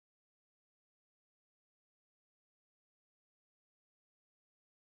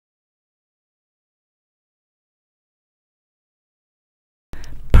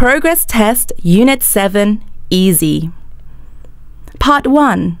Progress Test Unit 7 Easy. Part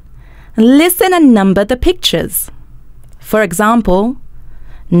 1. Listen and number the pictures. For example,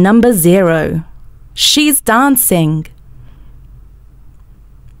 number 0. She's dancing.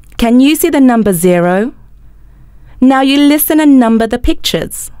 Can you see the number 0? Now you listen and number the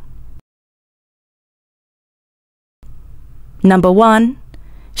pictures. Number 1.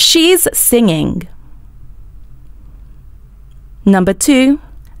 She's singing. Number 2.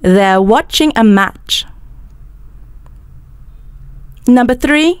 They're watching a match. Number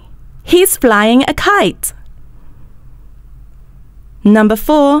 3. He's flying a kite. Number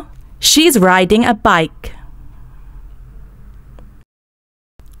 4. She's riding a bike.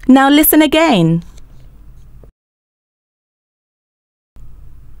 Now listen again.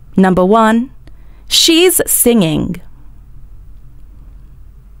 Number 1. She's singing.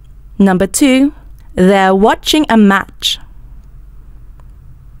 Number 2. They're watching a match.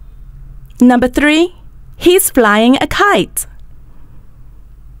 Number 3. He's flying a kite.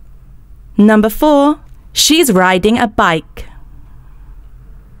 Number 4. She's riding a bike.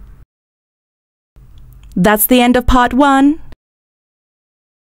 That's the end of part 1.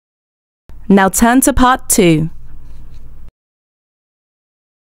 Now turn to part 2.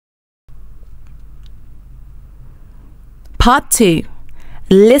 Part 2.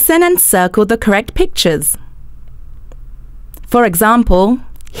 Listen and circle the correct pictures. For example,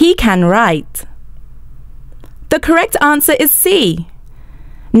 he can write. The correct answer is C.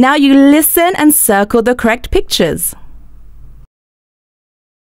 Now you listen and circle the correct pictures.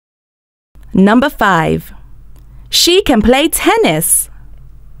 Number 5. She can play tennis.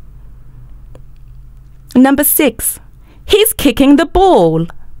 Number 6. He's kicking the ball.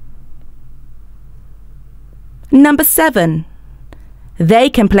 Number 7. They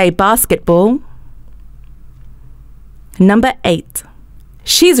can play basketball. Number 8.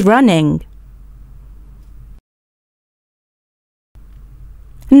 She's running.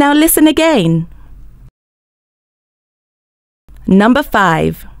 Now listen again. Number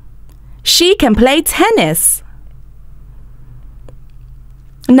 5. She can play tennis.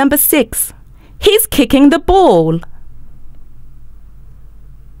 Number 6. He's kicking the ball.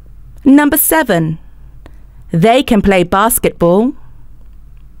 Number 7. They can play basketball.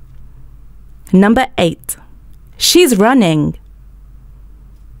 Number 8. She's running.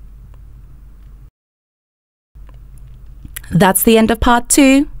 That's the end of part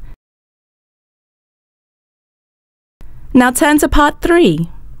 2. Now turn to part 3.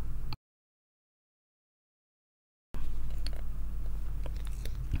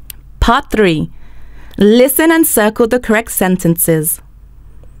 Part 3. Listen and circle the correct sentences.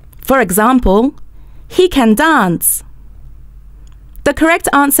 For example, he can dance. The correct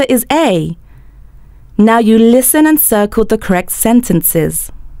answer is A. Now you listen and circle the correct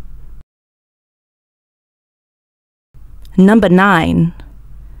sentences. Number 9.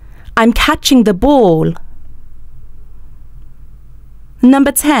 I'm catching the ball.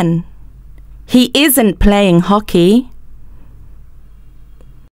 Number 10. He isn't playing hockey.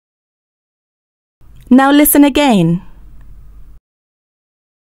 Now listen again.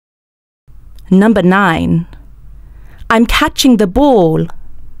 Number 9. I'm catching the ball.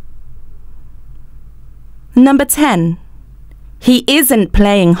 Number 10. He isn't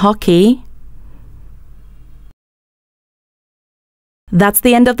playing hockey. That's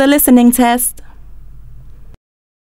the end of the listening test.